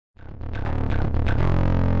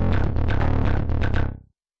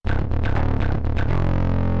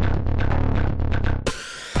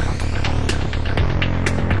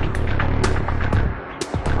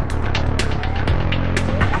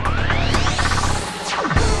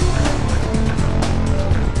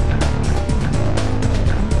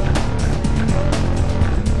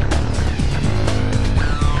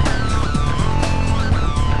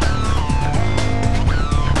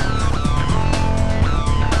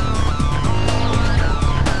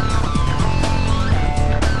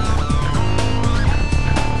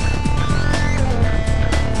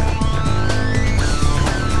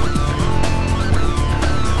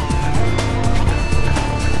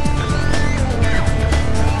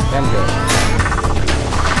I'm good.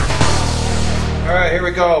 Alright, here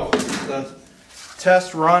we go. The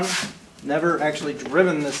test run. Never actually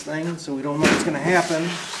driven this thing, so we don't know what's going to happen.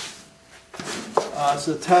 It's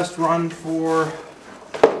a test run for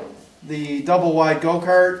the double wide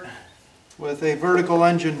go-kart with a vertical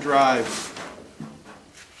engine drive.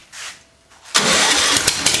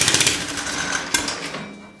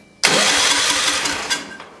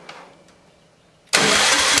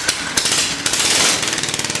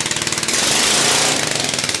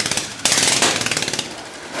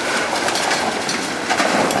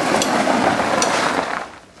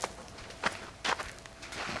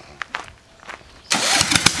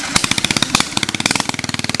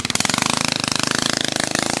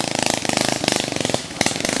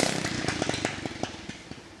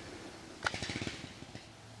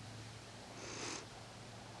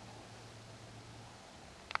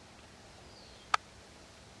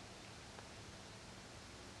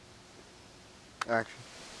 Action.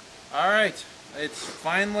 Alright, it's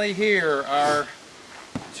finally here. Our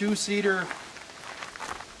two-seater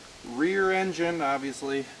rear engine,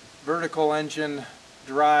 obviously, vertical engine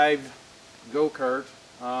drive go-kart.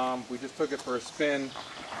 We just took it for a spin.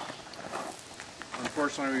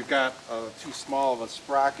 Unfortunately, we've got too small of a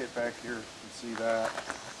sprocket back here. You can see that.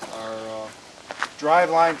 Our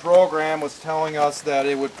driveline program was telling us that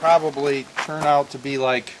it would probably turn out to be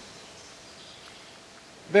like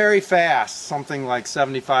very fast, something like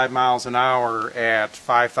 75 miles an hour at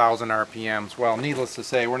 5,000 RPMs. Well, needless to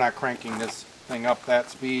say, we're not cranking this thing up that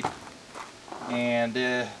speed. And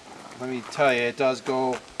let me tell you, it does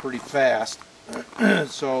go pretty fast.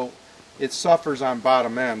 So it suffers on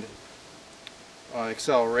bottom end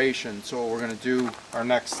acceleration. So what we're going to do, our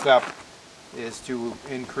next step, is to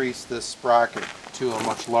increase this sprocket to a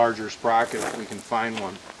much larger sprocket if we can find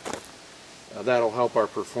one. That'll help our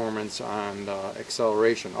performance on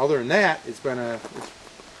acceleration. Other than that, it's been a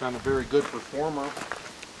very good performer.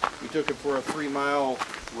 We took it for a 3-mile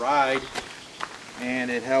ride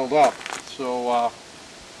and it held up. So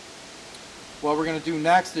what we're going to do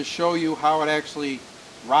next is show you how it actually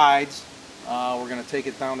rides. We're going to take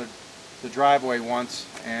it down to the driveway once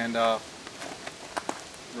and we're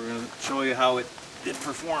going to show you how it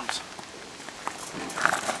performs.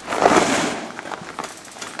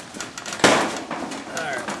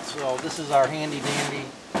 So this is our handy dandy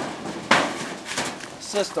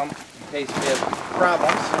system in case we have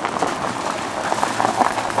problems.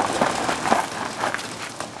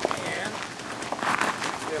 And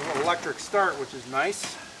we have an electric start, which is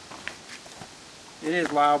nice. It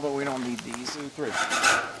is loud, but we don't need these in the fridge.